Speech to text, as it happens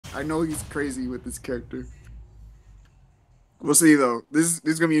I know he's crazy with this character. We'll see though. This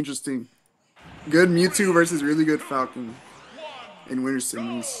is gonna be interesting. Good Mewtwo versus really good Falcon in Winter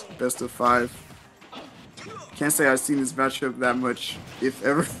Series, best of 5. Can't say I've seen this matchup that much, if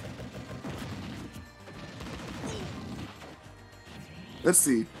ever. Let's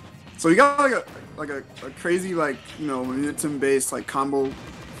see. So you got like a crazy momentum based like combo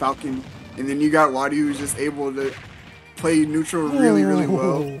Falcon, and then you got WaDi who's just able to play neutral really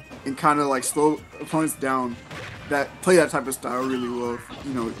well and kind of like slow opponents down. Play that type of style really well.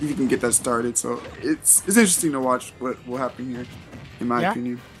 If you can get that started. So it's interesting to watch what will happen here, in my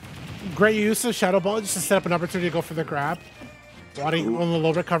opinion. Great use of Shadow Ball just to set up an opportunity to go for the grab. WaDi on the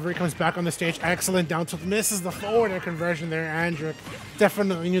low recovery comes back on the stage. Excellent down tilt. Misses the forward air conversion there. Andrik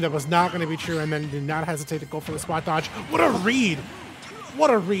definitely knew that was not going to be true and then did not hesitate to go for the spot dodge. What a read! What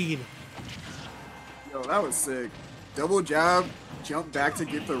a read! Yo, that was sick. Double jab, jump back to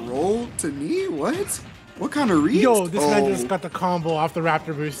get the roll to knee? What? What kind of read? Yo, this man just got the combo off the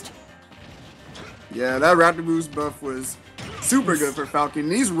Raptor Boost. Yeah, that Raptor Boost buff was super good for Falcon.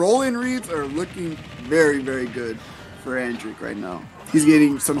 These roll-in reads are looking very good for Andrik right now. He's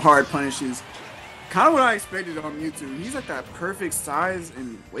getting some hard punishes. Kind of what I expected on Mewtwo. He's at that perfect size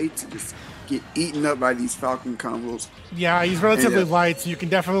and weight to just get eaten up by these Falcon combos. Yeah, he's relatively light, so you can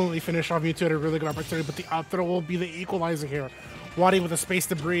definitely finish off Mewtwo at a really good opportunity, but the up throw will be the equalizer here. WaDi with a space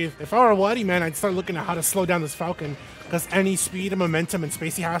to breathe. If I were WaDi, man, I'd start looking at how to slow down this Falcon, because any speed and momentum and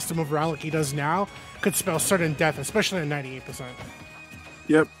space he has to move around like he does now could spell certain death, especially at 98%.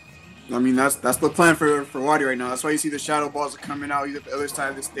 Yep. I mean, that's the plan for WaDi right now. That's why you see the Shadow Balls are coming out. He's at the other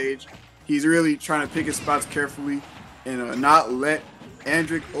side of the stage. He's really trying to pick his spots carefully and not let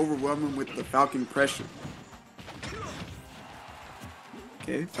Andrik overwhelm him with the Falcon pressure.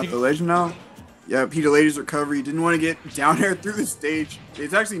 Okay, got the ledge now. Yep, he delayed his recovery. Didn't want to get down there through the stage.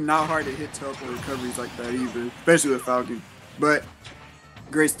 It's actually not hard to hit teleport recoveries like that either, especially with Falcon. But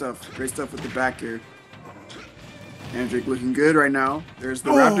great stuff. Great stuff with the back air. Andrik looking good right now. There's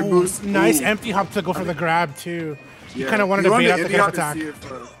the Raptor Boost. Nice empty hop to go for the grab, too. You kind of wanted to bait out the cap attack.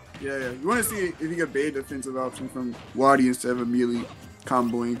 You want to see if you get bait a defensive option from WaDi instead of immediately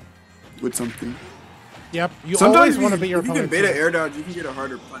comboing with something. Yep, you Sometimes always want to beat your opponent. If you can bait an air dodge, you can get a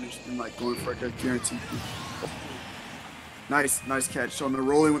harder punish than like going for like a guarantee. Nice catch on the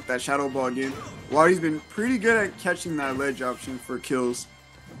rolling with that Shadow Ball again. WaDi's been pretty good at catching that ledge option for kills.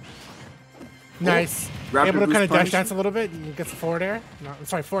 Nice. Able to kind of dash dance a little bit and gets the forward air. No,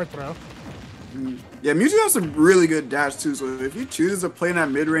 sorry, forward throw. Yeah, Mewtwo has some really good dash too, so if he chooses to play in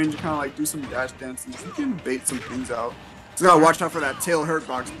that mid-range, kind of like do some dash dances, he can bait some things out. Just gotta watch out for that tail hurt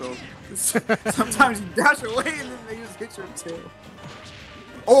box though. Sometimes you dash away and then they just hit your tail.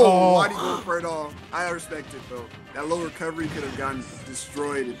 WaDi going for it all. I respect it though. That low recovery could have gotten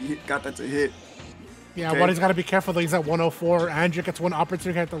destroyed if he got that to hit. Yeah, WaDi's gotta be careful though. He's at 104. Andrik gets one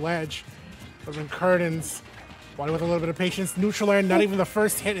opportunity at the ledge. Those are curtains. WaDi with a little bit of patience. Neutral air, not even the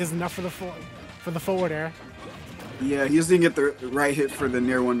first hit is enough for the forward air. Yeah, he just didn't get the right hit for the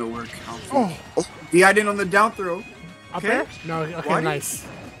near one to work. DI'd in on the down throw. Up there? No, okay, WaDi? nice.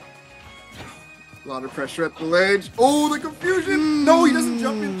 A lot of pressure at the ledge. Oh, the confusion! No, he doesn't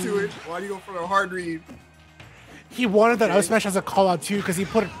jump into it. WaDi go for a hard read? He wanted that up smash as a call out too, because he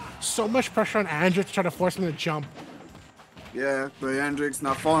put so much pressure on Andrik to try to force him to jump. Yeah, but Andrik's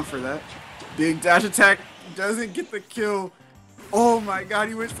not falling for that. Big dash attack doesn't get the kill. Oh my god,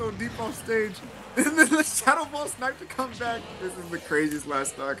 he went so deep off stage. And then the Shadow Ball snipe to come back. This is the craziest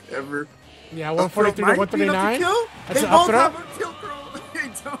last stock ever. Yeah, 143 to 139. They both have a kill throw.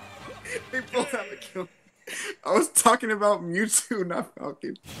 They don't. They both have a kill. I was talking about Mewtwo, not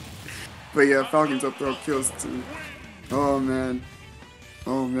Falcon. But yeah, Falcon's up throw kills too. Oh man.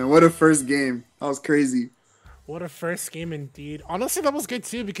 Oh man, what a first game. That was crazy. What a first game indeed. Honestly, that was good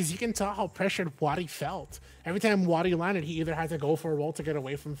too, because you can tell how pressured WaDi felt. Every time WaDi landed, he either had to go for a roll to get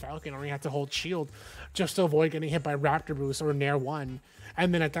away from Falcon, or he had to hold shield just to avoid getting hit by Raptor Boost or Nair 1.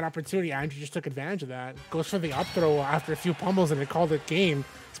 And then at that opportunity, Andrew just took advantage of that. Goes for the up throw after a few pummels, and it called it game.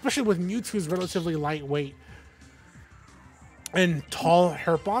 Especially with Mewtwo's relatively lightweight and tall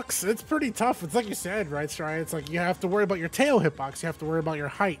hitbox. It's pretty tough. It's like you said, right, Stry? It's like you have to worry about your tail hitbox. You have to worry about your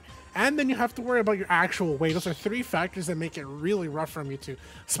height. And then you have to worry about your actual weight. Those are three factors that make it really rough for Mewtwo,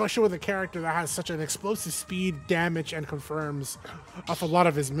 especially with a character that has such an explosive speed, damage, and confirms off a lot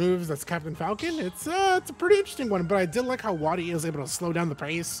of his moves. That's Captain Falcon. It's a pretty interesting one, but I did like how WaDi is able to slow down the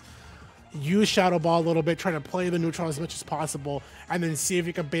pace, use Shadow Ball a little bit, try to play the neutral as much as possible, and then see if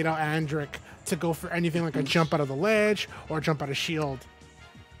you can bait out Andrik to go for anything like a jump out of the ledge or jump out of shield.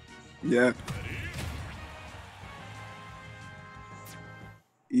 Yeah.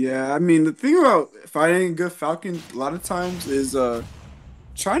 Yeah, I mean the thing about fighting a good Falcon a lot of times is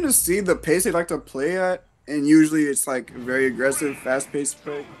trying to see the pace they like to play at, and usually it's like very aggressive, fast-paced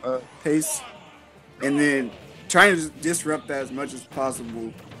pace, and then trying to just disrupt that as much as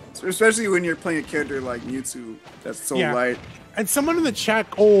possible. So especially when you're playing a character like Mewtwo that's so Yeah. light. And someone in the chat,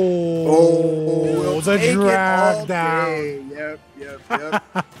 Oh, the take it drag all down. day. Yep.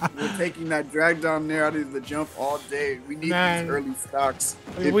 We're taking that drag down there out of the jump all day. We need Man. these early stocks.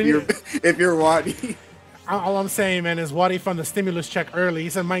 We If you're WaDi. All I'm saying, man, is WaDi found the stimulus check early. He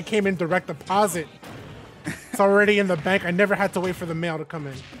said mine came in direct deposit. It's already in the bank. I never had to wait for the mail to come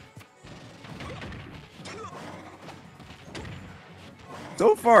in.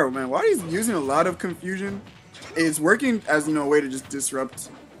 So far, man, WaDi's using a lot of confusion. It's working as a way to just disrupt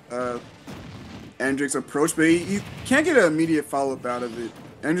Andrik's approach, but he can't get an immediate follow-up out of it.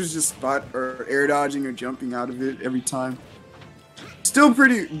 Andrik's just spot or air dodging or jumping out of it every time. Still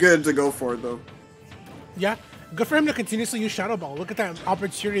pretty good to go for, though. Yeah, good for him to continuously use Shadow Ball. Look at that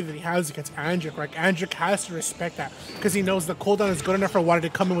opportunity that he has against Andrik. Like, Andrik has to respect that because he knows the cooldown is good enough for WaDi to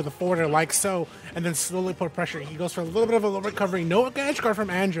come in with a forwarder like so, and then slowly put pressure. He goes for a little bit of a low recovery. No edge guard from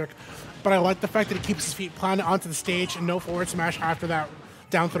Andrik, but I like the fact that he keeps his feet planted onto the stage and no forward smash after that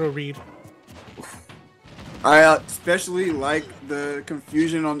down throw read. I especially like the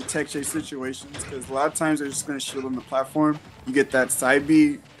confusion on the tech chase situations because a lot of times they're just going to shield on the platform. You get that side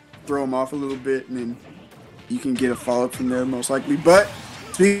B, throw them off a little bit, and then you can get a follow-up from there most likely. But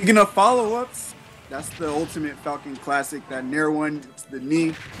speaking of follow-ups, that's the ultimate Falcon classic. That Nair one, it's the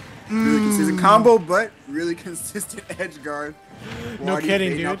knee. Really consistent combo, but really consistent edge guard. No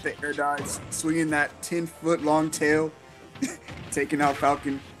kidding, dude. Out the air dodge, swinging that 10-foot long tail, taking out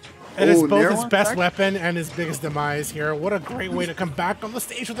Falcon. It is both his best weapon and his biggest demise here. What a great way to come back on the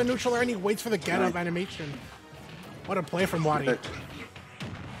stage with a neutral air, and he waits for the get-up animation. What a play from WaDi.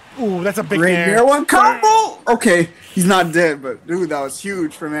 Ooh, that's a big Nair one combo! Okay, he's not dead, but dude, that was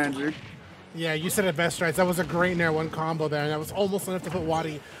huge from Andrik. Yeah, you said it best, right? That was a great Nair one combo there, and that was almost enough to put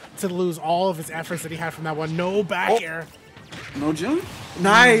WaDi to lose all of his efforts that he had from that one. No back air. No jump?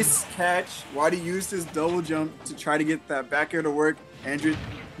 Nice catch. WaDi used his double jump to try to get that back air to work. Andrik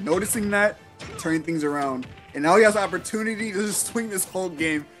noticing that, turning things around. And now he has the opportunity to just swing this whole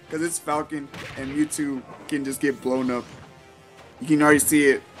game because it's Falcon and Mewtwo can just get blown up. You can already see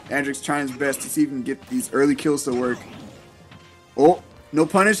it. Andrik's trying his best to see if he can get these early kills to work. Oh, no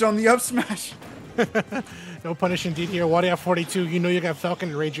punish on the up smash. No punish indeed here. WaDi at 42. You know you got Falcon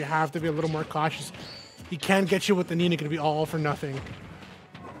and Rage. You have to be a little more cautious. He can get you with the knee and it can be all for nothing.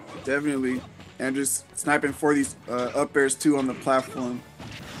 Definitely. Andrik's sniping for these up airs too on the platform.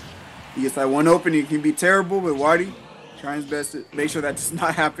 He gets that one open, he can be terrible, but WaDi trying his best to make sure that does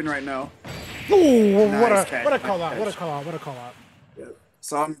not happen right now. Ooh, nice what a call out, what a call out, what a call out. Yep.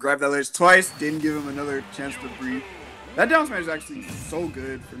 Saw him grab that ledge twice, didn't give him another chance to breathe. That down smash is actually so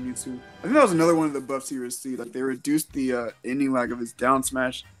good for Mewtwo. I think that was another one of the buffs he received. Like they reduced the ending lag of his down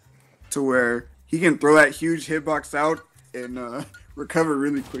smash to where he can throw that huge hitbox out and recover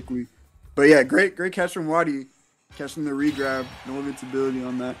really quickly. But yeah, great catch from WaDi. Catching the regrab, no invincibility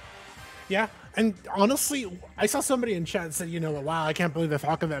on that. Yeah, and honestly, I saw somebody in chat say, you know, wow, I can't believe the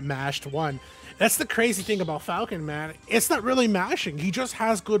Falcon that mashed won. That's the crazy thing about Falcon, man. It's not really mashing. He just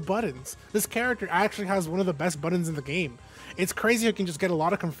has good buttons. This character actually has one of the best buttons in the game. It's crazy you can just get a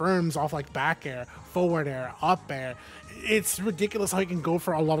lot of confirms off like back air, forward air, up air. It's ridiculous how he can go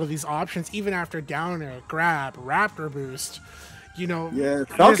for a lot of these options, even after down air, grab, raptor boost. You know, yeah,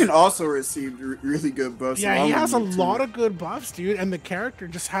 Falcon also received really good buffs. Yeah, he has a lot of good buffs, dude, and the character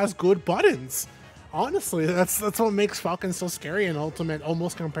just has good buttons. Honestly, that's what makes Falcon so scary in Ultimate,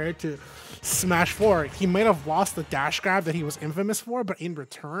 almost compared to Smash 4. He might have lost the dash grab that he was infamous for, but in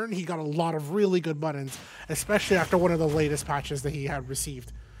return, he got a lot of really good buttons, especially after one of the latest patches that he had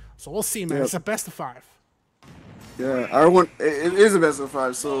received. So we'll see, man. Yep. It's a best of 5. Yeah, it is a best of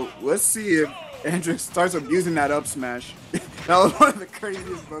 5. So let's see if Andrik starts abusing that up smash. That was one of the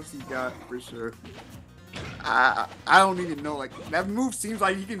craziest buffs he got for sure. I don't even know. Like that move seems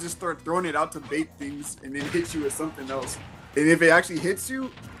like he can just start throwing it out to bait things and then hit you with something else. And if it actually hits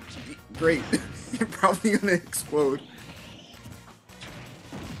you, great. You're probably gonna explode.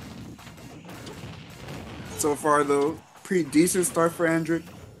 So far though, pretty decent start for Andrik.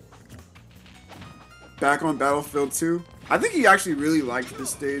 Back on Battlefield 2. I think he actually really liked this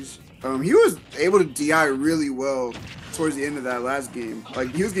stage. He was able to DI really well towards the end of that last game.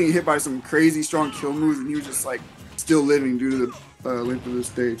 Like he was getting hit by some crazy strong kill moves, and he was just like still living due to the length of the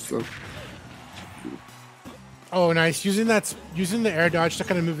stage. So, oh, nice using the air dodge to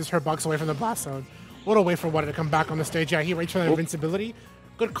kind of move his hurt box away from the blast zone. What a way for WaDi to come back on the stage. Yeah, he waits for the invincibility,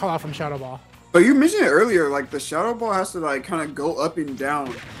 Good call out from Shadow Ball. But you mentioned it earlier, like the Shadow Ball has to like kind of go up and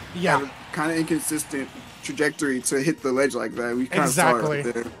down. Yeah. At a kind of inconsistent trajectory to hit the ledge like that. We kind of Exactly. saw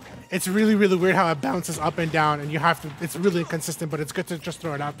it there. It's really, really weird how it bounces up and down, and you have to. It's really inconsistent, but it's good to just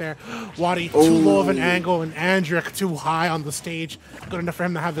throw it out there. WaDi too low of an angle, and Andrik too high on the stage. Good enough for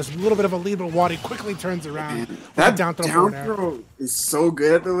him to have this little bit of a lead, but WaDi quickly turns around. That down throw is so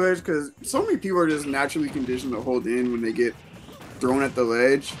good at the ledge because so many people are just naturally conditioned to hold in when they get thrown at the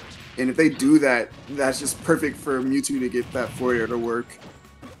ledge, and if they do that, that's just perfect for Mewtwo to get that forward air to work.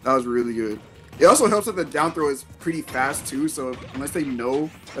 That was really good. It also helps that the down throw is pretty fast too, so unless they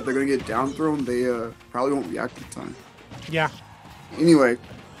know that they're going to get down thrown, they probably won't react in time. Yeah. Anyway,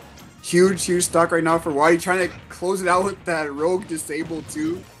 huge stock right now for WaDi. Trying to close it out with that rogue disable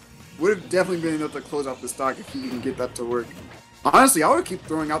too. Would have definitely been enough to close out the stock if he can get that to work. Honestly, I would keep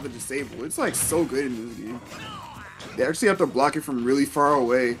throwing out the disable. It's like so good in this game. They actually have to block it from really far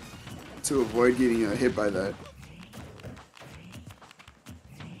away to avoid getting hit by that.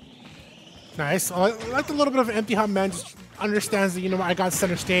 Nice. I like a little bit of an empty hop, man. Just understands that, you know, I got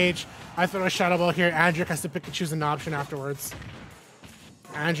center stage. I throw a Shadow Ball here. Andrik has to pick and choose an option afterwards.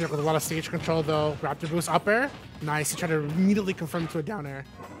 Andrik with a lot of stage control, though. Raptor boost up air. Nice. He tried to immediately confirm to a down air.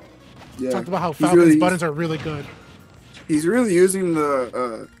 Yeah. Talked about how Falcon's buttons are really good. He's really using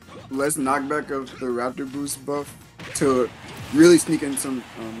the less knockback of the Raptor boost buff to really sneak in some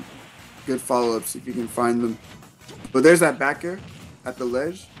good follow-ups if you can find them. But there's that back air at the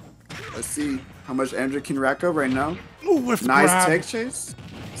ledge. Let's see how much Andrik can rack up right now. Ooh, nice grab. Tech chase.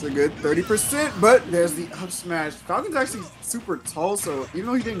 It's a good 30%, but there's the up smash. Falcon's actually super tall, so even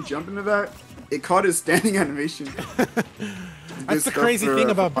though he didn't jump into that, it caught his standing animation. That's the crazy thing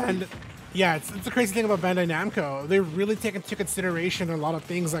about Bandai. Yeah, it's the crazy thing about Bandai Namco. They really take into consideration a lot of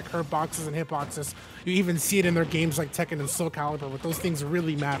things like hurt boxes and hitboxes. You even see it in their games like Tekken and Soul Calibur, but those things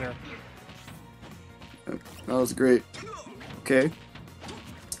really matter. That was great. Okay.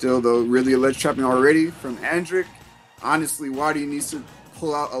 Still, though, really a ledge trapping already from Andrik. Honestly, WaDi needs to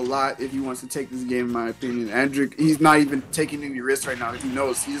pull out a lot if he wants to take this game, in my opinion. Andrik, he's not even taking any risks right now. He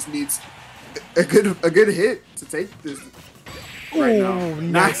knows he just needs a good hit to take this right now.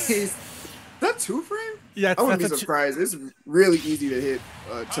 Nice. Is that 2-frame? Yeah, I wouldn't be surprised. It's really easy to hit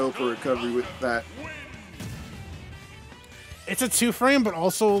teleport recovery with that. It's a 2-frame, but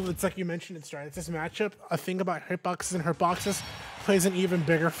also, it's like you mentioned, it's this matchup. A thing about hitboxes and hurtboxes plays an even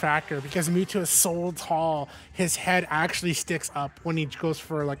bigger factor because Mewtwo is so tall, his head actually sticks up when he goes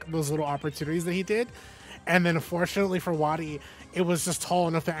for like those little opportunities that he did. And then, unfortunately for WaDi, it was just tall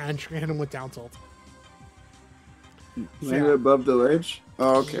enough that Andrik hit him with down tilt. Landed above the ledge?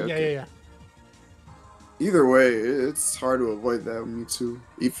 Oh, okay. Yeah. Either way, it's hard to avoid that with Mewtwo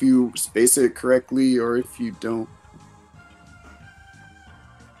if you space it correctly or if you don't.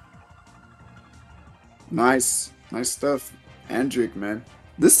 Nice stuff, Andrik, man.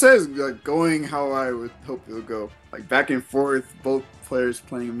 This says like going how I would hope it would go. Like back and forth, both players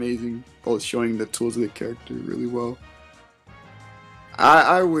playing amazing, both showing the tools of the character really well.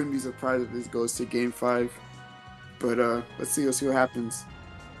 I wouldn't be surprised if this goes to Game 5, but let's see what happens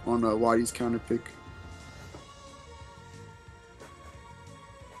on WaDi's counter pick.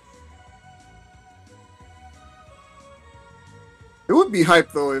 It would be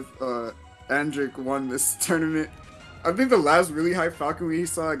hype though if Andrik won this tournament. I think the last really hype Falcon we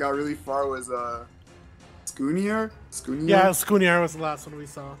saw got really far was Scuniar? Yeah, Scuniar was the last one we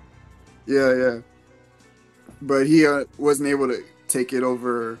saw. Yeah. But he wasn't able to take it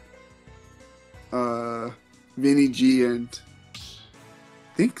over Vinny G and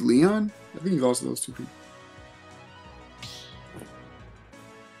I think Leon? I think he's also those two people.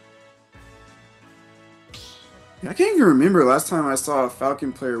 I can't even remember last time I saw a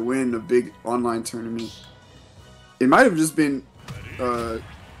Falcon player win a big online tournament. It might have just been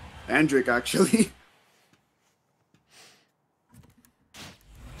Andrik, actually.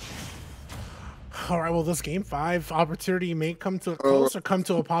 All right, well, this Game 5 opportunity may come to a close or come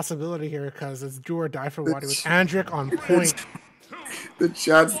to a possibility here because it's do or die for WaDi with Andrik on point. The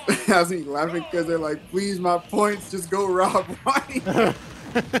chat has me laughing because they're like, please, my points, just go rob WaDi.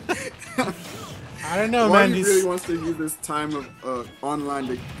 I don't know, man. WaDi He really wants to use this time of online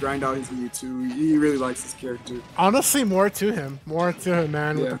to grind out his Mewtwo. He really likes his character. Honestly, more to him,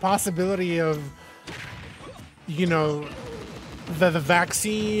 man. Yeah. With the possibility of, you know, the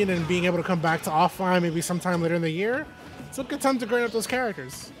vaccine and being able to come back to offline maybe sometime later in the year, it's a good time to grind up those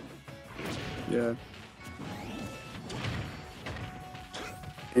characters. Yeah.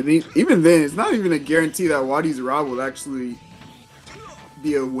 I mean, even then, it's not even a guarantee that WaDi's Rob will actually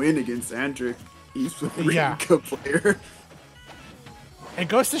be a win against Andrik. He's a really good player. It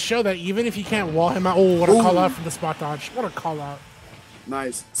goes to show that even if you can't wall him out, oh, what a call out from the spot dodge. What a call out.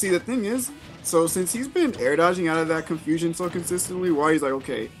 Nice. See, the thing is, so since he's been air dodging out of that confusion so consistently, WaDi's like,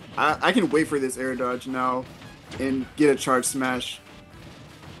 okay, I can wait for this air dodge now and get a charge smash.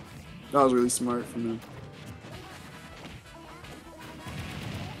 That was really smart from him.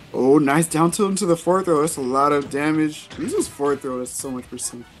 Oh, nice down tilt into the forward throw. That's a lot of damage. Mewtwo's forward throw is so much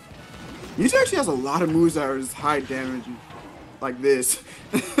percent. Mewtwo actually has a lot of moves that are just high damage, like this.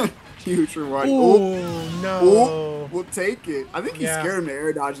 Huge for WaDi. Oh, no. Oh, we'll take it. I think he scared him to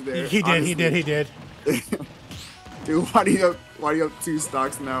air dodge there. He did. Dude, WaDi up 2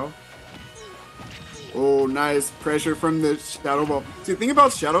 stocks now. Oh, nice pressure from the Shadow Ball. See, the thing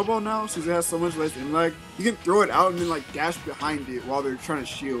about Shadow Ball now, since it has so much less in-lag, you can throw it out and then like dash behind it while they're trying to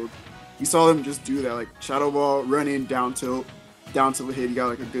shield. You saw them just do that, like Shadow Ball, run in, down tilt hit. You got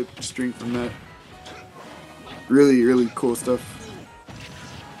like a good string from that. Really, really cool stuff.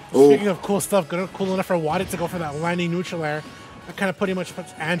 Speaking of cool stuff, cool enough for WaDi to go for that landing neutral air. That kind of pretty much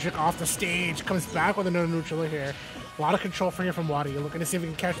puts Andrik off the stage. Comes back with another neutral air here. A lot of control from here from WaDi. You're looking to see if he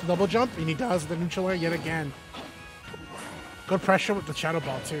can catch the double jump, and he does with the neutral air yet again. Good pressure with the Shadow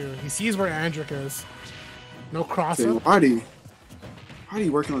Ball too. He sees where Andrik is. No cross up. WaDi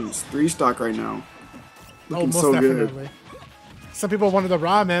working on his 3 stock right now. Looking most so definitely. Good. Some people wanted the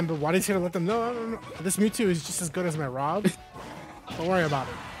Rob, man, but WaDi's here to let them know, no. This Mewtwo is just as good as my Rob. Don't worry about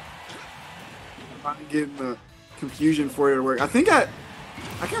it. I'm getting the confusion for it to work. I think I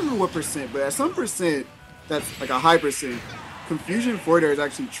can't remember what percent, but at some percent, that's like a high percent. Confusion forward air is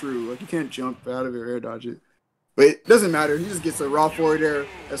actually true. Like you can't jump out of it or air dodge it. But it doesn't matter. He just gets a raw forward air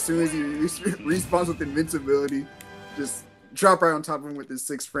as soon as he respawns with invincibility. Just drop right on top of him with his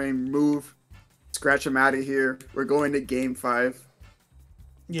 6-frame move. Scratch him out of here. We're going to game 5.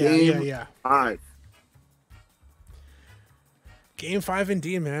 Yeah. 5. Game 5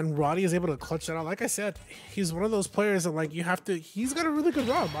 indeed, man. WaDi is able to clutch that out. Like I said, he's one of those players that like he's got a really good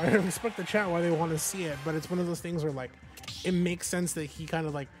rub. I respect the chat why they want to see it, but it's one of those things where like it makes sense that he kind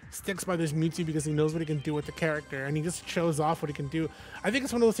of like sticks by this Mewtwo because he knows what he can do with the character and he just shows off what he can do. I think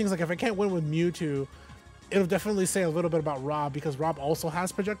it's one of those things like if I can't win with Mewtwo, it'll definitely say a little bit about Rob because Rob also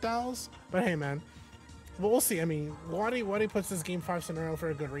has projectiles. But hey, man. Well, we'll see. I mean, WaDi puts this Game 5 scenario for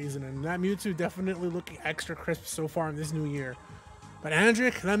a good reason, and that Mewtwo definitely looking extra crisp so far in this new year. But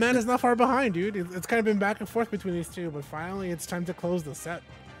Andrik, that man is not far behind, dude. It's kind of been back and forth between these two, but finally it's time to close the set.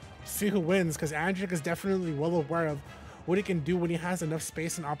 See who wins, because Andrik is definitely well aware of what he can do when he has enough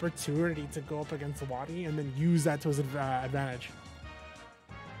space and opportunity to go up against WaDi and then use that to his advantage.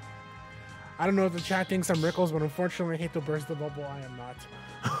 I don't know if the chat thinks I'm Rickles, but unfortunately I hate to burst the bubble. I am not.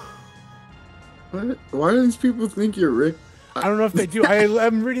 What? Why do these people think you're Rick? I don't know if they do.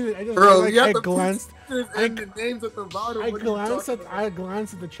 I'm reading. I just I glanced. The names at the bottom. I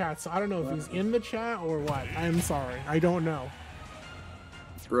glanced at the chat, so I don't know if he's in the chat or what. I'm sorry. I don't know.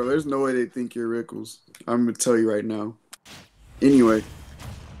 Bro, there's no way they think you're Rickles. I'm gonna tell you right now. Anyway,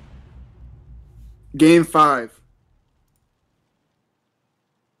 Game 5.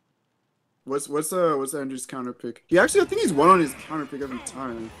 What's Andrew's counter pick? I think he's won on his counter pick every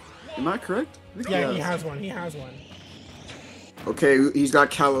time. Am I correct? Yeah, he has one. He has one. Okay, he's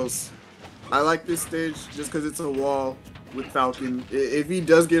got Kalos. I like this stage just because it's a wall with Falcon. If he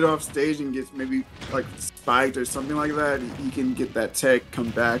does get off stage and gets maybe like spiked or something like that, he can get that tech, come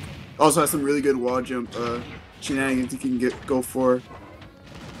back. Also has some really good wall jump shenanigans he can go for.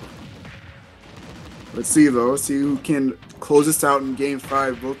 Let's see though. Let's see who can close this out in Game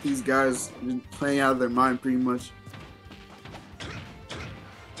 5. Both these guys have been playing out of their mind pretty much.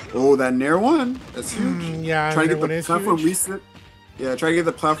 Oh, that Nair one. That's huge. Yeah, trying to get the platform reset. Yeah, try to get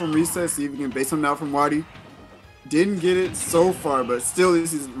the platform reset, see if we can base him out from WaDi. Didn't get it so far, but still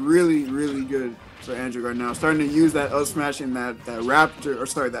this is really, really good for Andrik right now. Starting to use that up smash and that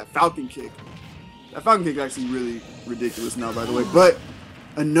Falcon kick. That Falcon kick is actually really ridiculous now, by the way. But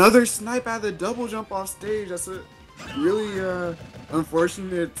another snipe at the double jump off stage. That's a really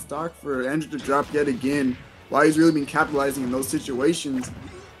unfortunate stock for Andrik to drop yet again. WaDi's really been capitalizing in those situations.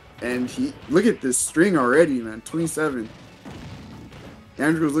 And look at this string already, man. 27.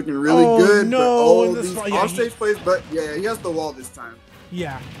 Andrew was looking really good, no, but these off-stage plays. But yeah, he has the wall this time.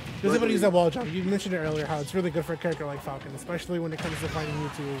 Yeah, there's able to use that wall jump. You mentioned it earlier how it's really good for a character like Falcon, especially when it comes to fighting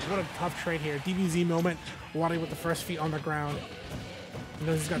Mewtwo. What a tough trade here. DBZ moment. WaDi with the first feet on the ground. You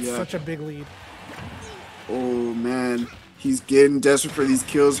know he's got such a big lead. Oh man, he's getting desperate for these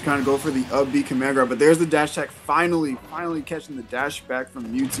kills, trying to go for the up B command grab. But there's the dash attack. Finally catching the dash back from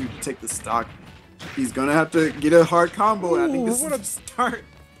Mewtwo to take the stock. He's gonna have to get a hard combo. Ooh, I think this is the start.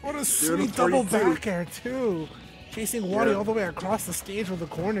 What a sweet double back air too. Chasing WaDi all the way across the stage with a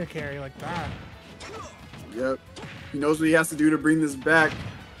corner carry like that. Yep. He knows what he has to do to bring this back.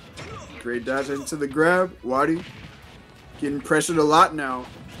 Great dash into the grab. WaDi getting pressured a lot now.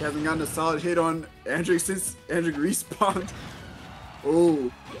 He hasn't gotten a solid hit on Andrik since Andrik respawned.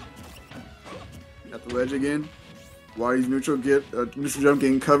 Oh. At the ledge again. WaDi's neutral jump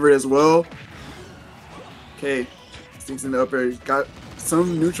getting covered as well. Okay. Stinks in the up air. He's got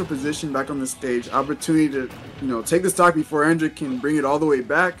some neutral position back on the stage. Opportunity to, take the stock before Andrik can bring it all the way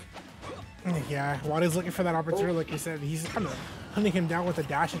back. Yeah, WaDi's looking for that opportunity, like you said. He's kind of hunting him down with a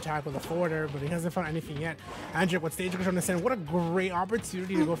dash attack with a forwarder, but he hasn't found anything yet. Andrik, what stage control to send? What a great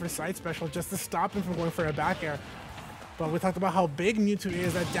opportunity to go for side special just to stop him from going for a back air. But we talked about how big Mewtwo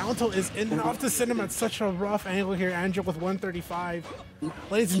is. That down tilt is enough to send him at such a rough angle here. Andrik with 135.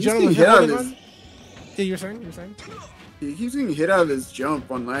 Ladies and gentlemen, holding on. Yeah, you're saying? He keeps getting hit out of his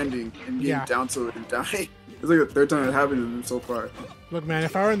jump on landing and getting down tilted and dying. It's like the third time it happened to him so far. Look, man,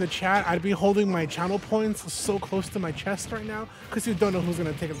 if I were in the chat, I'd be holding my channel points so close to my chest right now because you don't know who's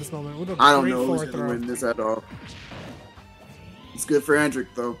going to take it this moment. I don't know who's going to win this at all. It's good for Andrik,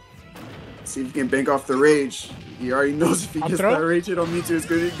 though. See if he can bank off the rage. He already knows if he gets that rage hit on Mewtwo, it's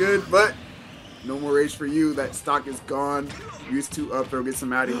going to be good, but no more rage for you. That stock is gone. Use 2 up, or get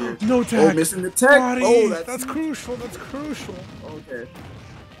some out of here. No tech. Oh, missing the tech. Oh, that's crucial. That's crucial. Okay.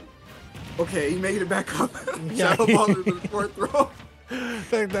 Okay, he made it back up. Shadow Ball to the 4th throw.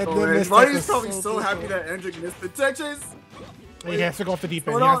 WaDi's probably so happy that Andrik missed the tech chase. He has to go off the deep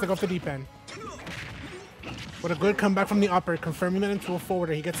end. He has to go off the deep end. What a good comeback from the upper, confirming that into a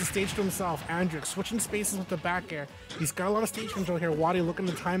forwarder. He gets the stage to himself. Andrik switching spaces with the back air. He's got a lot of stage control here. WaDi looking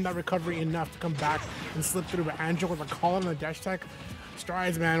to time that recovery enough to come back and slip through. But Andrik with a call on the dash tech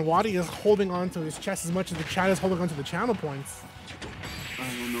strides, man. WaDi is holding on to his chest as much as the chat is holding on to the channel points. I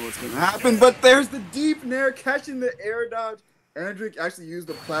don't know what's going to happen, but there's the deep nair catching the air dodge. Andrik actually used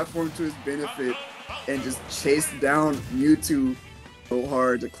the platform to his benefit and just chased down Mewtwo so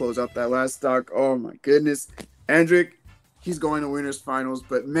hard to close out that last stock. Oh my goodness. Andrik, he's going to winners finals,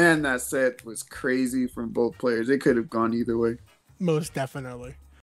 but man, that set was crazy from both players. It could have gone either way. Most definitely.